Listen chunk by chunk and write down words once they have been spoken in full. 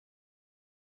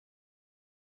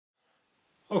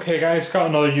Okay guys, got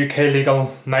another UK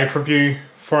legal knife review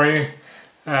for you,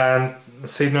 and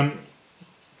this evening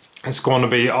it's going to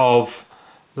be of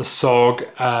the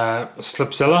SOG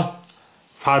SlipZilla.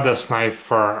 I've had this knife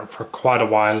for quite a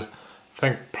while, I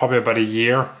think probably about a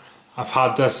year. I've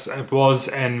had this, it was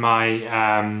in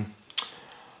my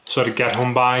sort of get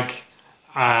home bag.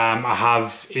 I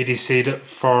have EDC'd it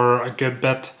for a good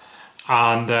bit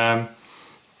and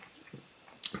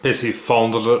basically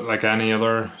fondled it like any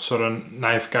other sort of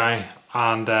knife guy,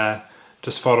 and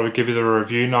just thought I would give you the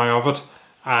review now of it.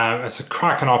 It's a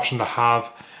cracking option to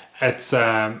have. It's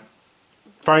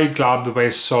very glad the way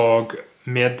SOG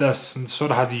made this and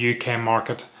sort of had the UK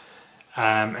market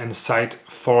in sight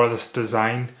for this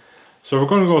design. So we're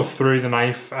going to go through the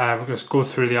knife, we'll just go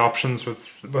through the options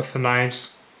with the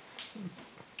knives,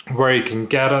 where you can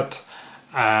get it,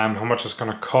 how much it's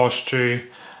going to cost you,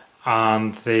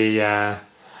 and the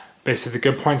basically the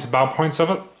good points and bad points of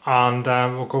it, and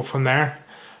we'll go from there.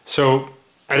 So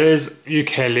it is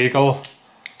UK legal,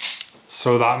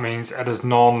 so that means it is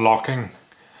non-locking.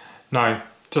 Now,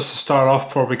 just to start off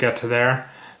before we get to there,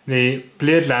 the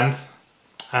blade length,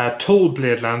 total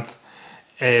blade length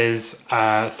is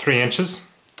 3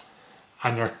 inches,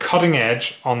 and your cutting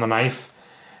edge on the knife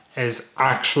is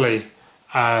actually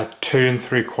 2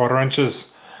 3/4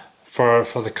 inches for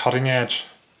the cutting edge.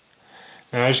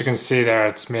 Now, as you can see there,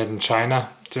 it's made in China.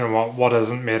 Do you know what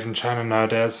isn't made in China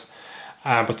nowadays?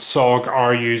 But SOG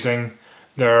are using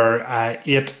their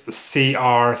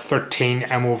 8CR13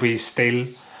 MOV steel,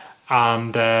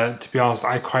 and to be honest,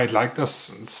 I quite like this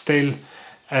steel.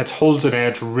 It holds an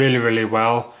edge really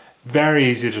well, very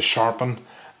easy to sharpen,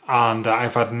 and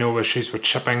I've had no issues with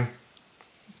chipping.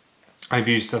 I've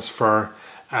used this for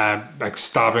like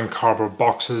stabbing cardboard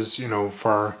boxes, you know,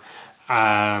 for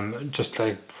just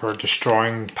like for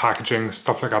destroying packaging,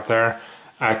 stuff like that there.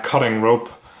 Cutting rope,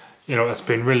 you know, it's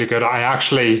been really good. I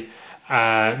actually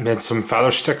made some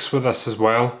feather sticks with this as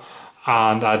well,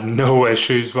 and I had no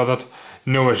issues with it,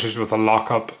 no issues with the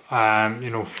lockup, you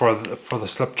know, for the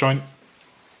slip joint,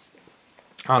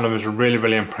 and I was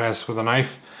really impressed with the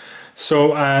knife.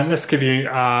 So let's give you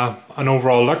an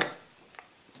overall look.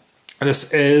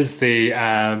 This is the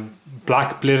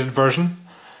black bladed version.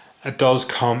 It does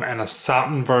come in a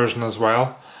satin version as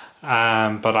well,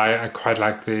 but I quite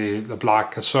like the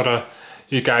black. It's sort of,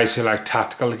 you guys who like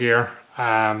tactical gear,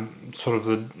 sort of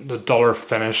the duller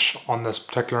finish on this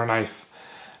particular knife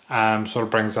sort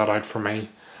of brings that out for me,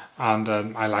 and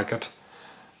I like it.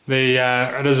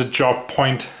 It is a drop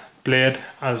point blade,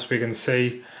 as we can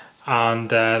see,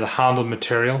 and the handle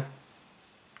material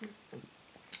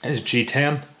is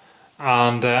G10,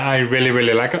 and I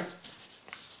really like it.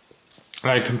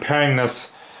 Now, comparing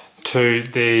this to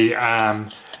the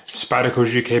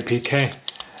Spyderco's UK PK,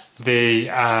 the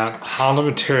handle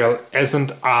material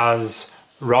isn't as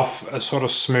rough, it's sort of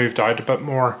smoothed out a bit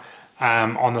more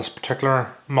on this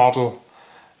particular model,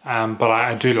 but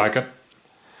I do like it.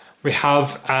 We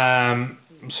have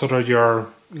sort of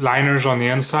your liners on the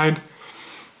inside,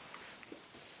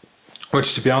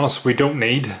 which, to be honest, we don't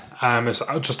need. It's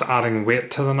just adding weight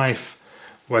to the knife,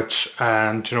 which,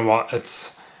 do you know what,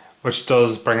 which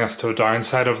does bring us to a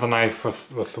downside of the knife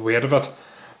with the weight of it.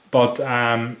 But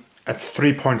it's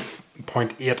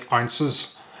 3.8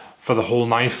 ounces for the whole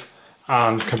knife,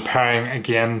 and comparing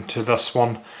again to this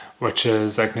one, which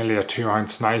is like nearly a 2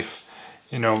 ounce knife,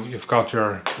 you know, you've got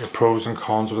your pros and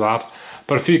cons with that.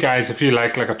 But if you guys, if you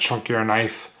like a chunkier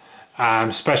knife,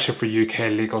 especially for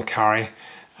UK legal carry,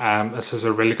 this is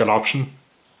a really good option.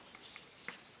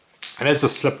 It is a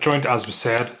slip joint, as we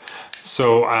said,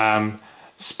 so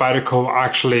Spyderco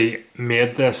actually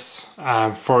made this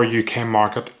for UK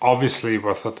market, obviously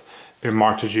with it being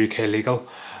marked as UK legal,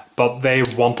 but they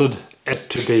wanted it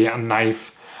to be a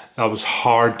knife that was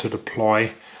hard to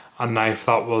deploy, a knife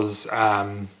that was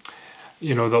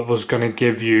you know, that was going to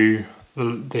give you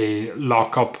the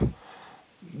lockup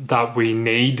that we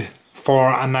need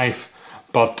for a knife.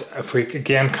 But if we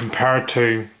again compare it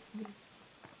to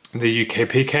the UK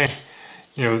PK,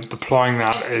 you know, deploying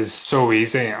that is so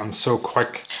easy and so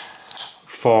quick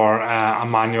for a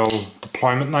manual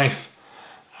deployment knife.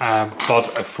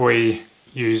 But if we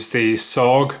use the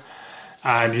SOG,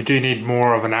 you do need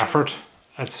more of an effort.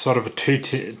 It's sort of a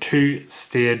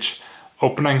two-stage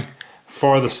opening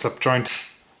for the slip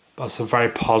joint. That's a very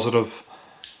positive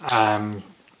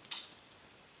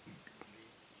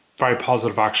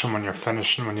action when you're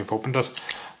finished and when you've opened it.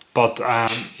 But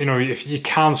you know, if you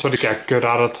can sort of get good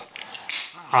at it,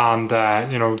 and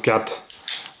you know, get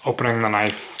opening the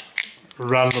knife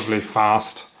relatively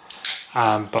fast,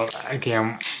 but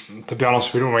again, to be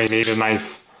honest, we don't really need a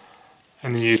knife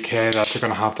in the UK that you're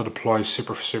going to have to deploy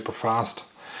super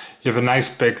fast. You have a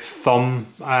nice big thumb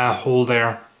hole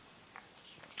there,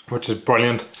 which is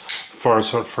brilliant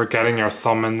for getting your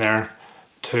thumb in there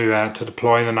to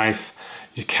deploy the knife.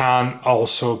 You can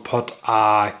also put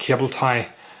a cable tie.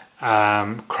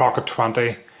 Crockett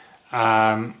 20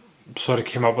 sort of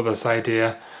came up with this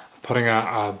idea of putting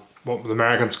what the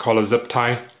Americans call a zip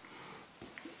tie.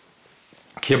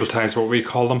 Cable tie is what we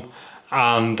call them,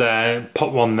 and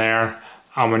put one there,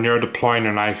 and when you're deploying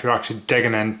your knife you're actually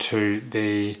digging into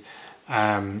the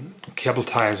cable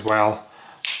tie as well,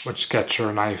 which gets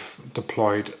your knife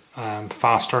deployed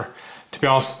faster. To be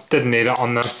honest, didn't need it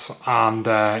on this, and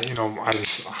you know, I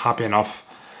was happy enough.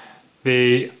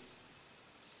 The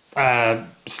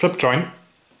slip joint,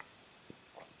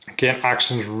 again,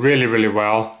 actions really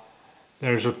well.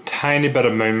 There's a tiny bit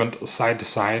of movement side to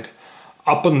side,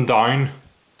 up and down.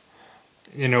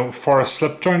 You know, for a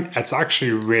slip joint, it's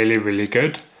actually really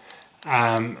good.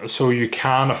 So you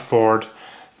can afford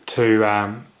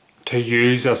to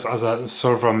use this as a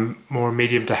sort of a more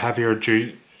medium to heavier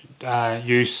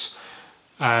use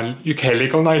UK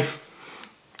legal knife.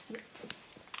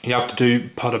 You have to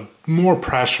put more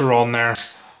pressure on there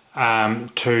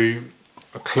to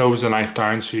close the knife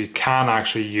down, so you can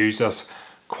actually use this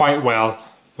quite well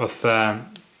with the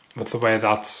way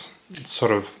that's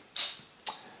sort of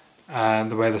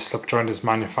the way the slip joint is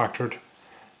manufactured.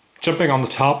 Jimping on the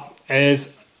top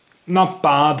is not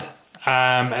bad.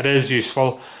 It is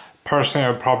useful. Personally,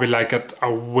 I would probably like it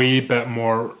a wee bit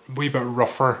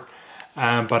rougher,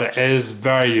 but it is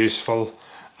very useful,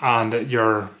 and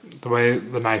the way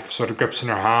the knife sort of grips in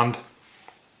your hand,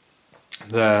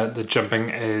 the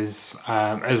jimping is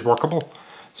workable.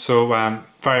 So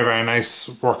very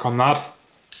nice work on that.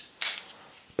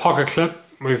 Pocket clip,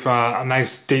 we've a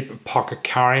nice deep pocket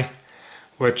carry,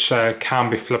 which can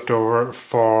be flipped over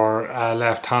for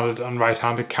left-handed and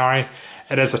right-handed carry.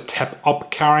 It is a tip-up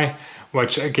carry,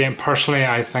 which again, personally,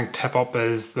 I think tip-up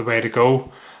is the way to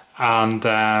go, and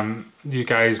you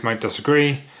guys might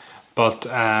disagree, but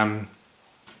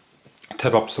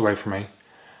tip-up's the way for me.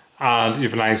 And you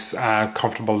have a nice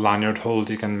comfortable lanyard hold.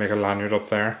 You can make a lanyard up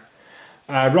there.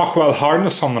 Rockwell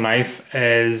hardness on the knife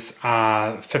is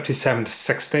 57 to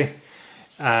 60.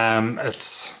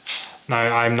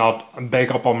 Now, I'm not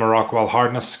big up on my Rockwell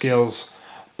hardness scales,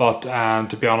 but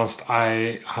to be honest,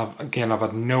 I've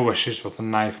had no issues with the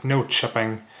knife, no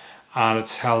chipping, and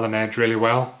it's held an edge really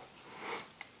well.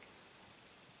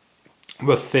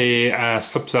 With the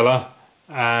SlipZilla,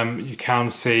 you can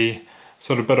see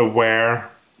sort of a bit of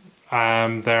wear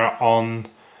there on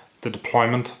the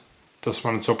deployment, just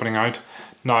when it's opening out.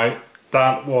 Now,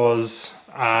 that was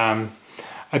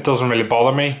it doesn't really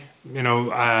bother me. You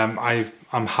know,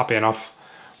 I'm happy enough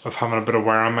with having a bit of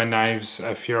wear on my knives.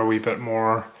 If you're a wee bit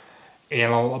more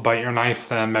anal about your knife,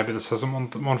 then maybe this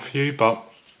isn't one for you, but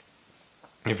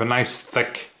you have a nice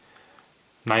thick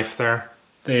knife there.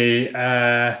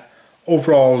 The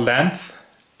overall length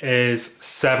is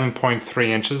 7.3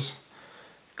 inches.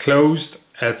 Closed,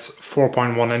 it's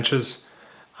 4.1 inches.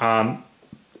 I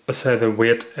say the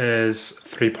weight is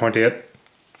 3.8.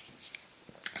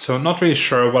 So I'm not really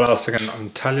sure what else I can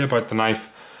tell you about the knife.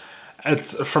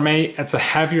 For me, it's a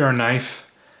heavier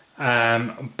knife,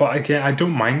 but again, I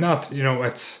don't mind that. You know,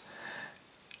 it's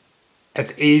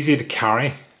easy to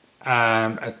carry.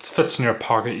 It fits in your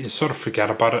pocket. You sort of forget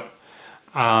about it,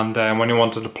 and when you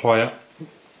want to deploy it,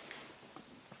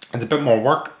 it's a bit more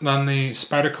work than the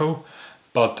Spyderco,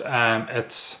 but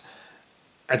it's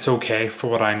okay for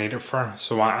what I need it for.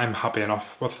 So I'm happy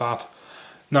enough with that.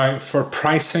 Now, for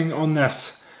pricing on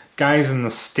this, guys in the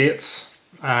States,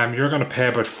 you're going to pay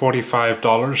about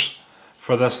 $45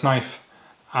 for this knife,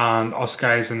 and us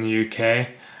guys in the UK,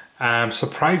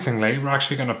 surprisingly, we're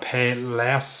actually going to pay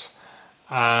less.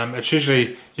 It's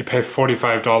usually you pay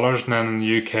 $45, and then in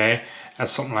the UK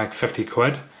it's something like 50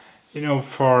 quid. You know,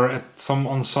 for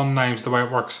on some knives the way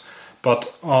it works,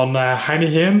 but on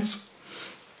Heineken's,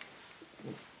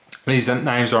 these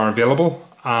knives are available,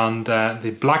 and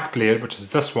the black blade, which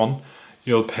is this one,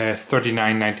 you'll pay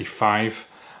 $39.95,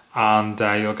 and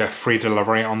you'll get free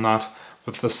delivery on that.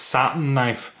 With the satin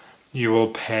knife, you will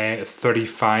pay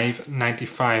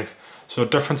 $35.95, so a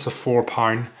difference of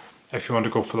 £4 if you want to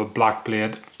go for the black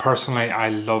blade. Personally, I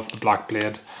love the black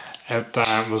blade. It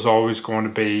was always going to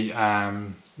be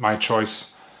my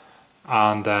choice,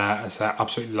 and I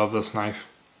absolutely love this knife.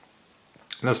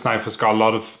 This knife has got a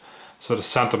lot of sort of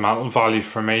sentimental value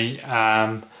for me.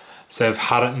 So I've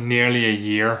had it nearly a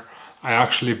year. I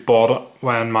actually bought it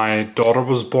when my daughter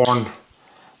was born,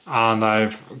 and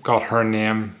I've got her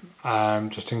name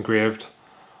just engraved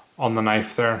on the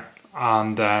knife there,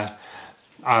 and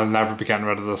I'll never be getting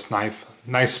rid of this knife.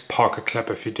 Nice pocket clip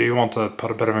if you do want to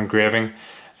put a bit of engraving.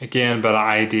 Again, a bit of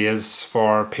ideas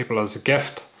for people as a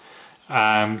gift.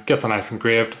 Get the knife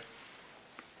engraved.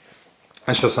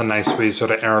 It's just a nice wee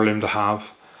sort of heirloom to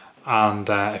have, and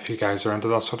if you guys are into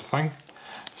that sort of thing.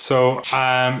 So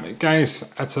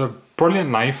guys, it's a brilliant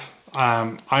knife.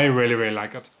 I really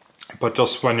like it, but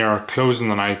just when you're closing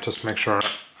the knife, just make sure,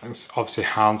 obviously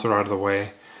hands are out of the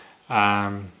way,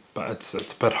 but it's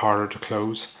a bit harder to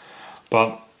close,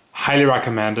 but highly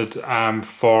recommended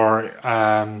for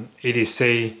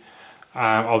EDC,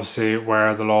 obviously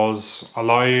where the laws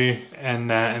allow you in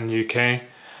the UK,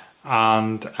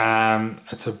 and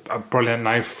it's a brilliant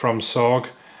knife from SOG.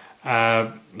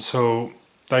 So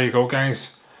there you go,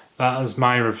 guys. That is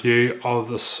my review of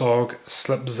the SOG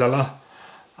SlipZilla.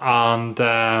 And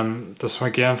just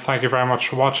again, thank you very much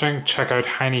for watching. Check out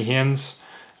Heine Haynes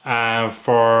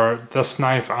for this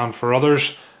knife and for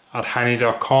others at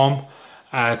heine.com.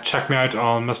 Check me out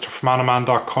on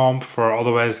mrfromaniman.com for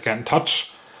other ways to get in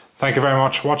touch. Thank you very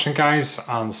much for watching, guys,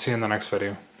 and see you in the next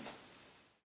video.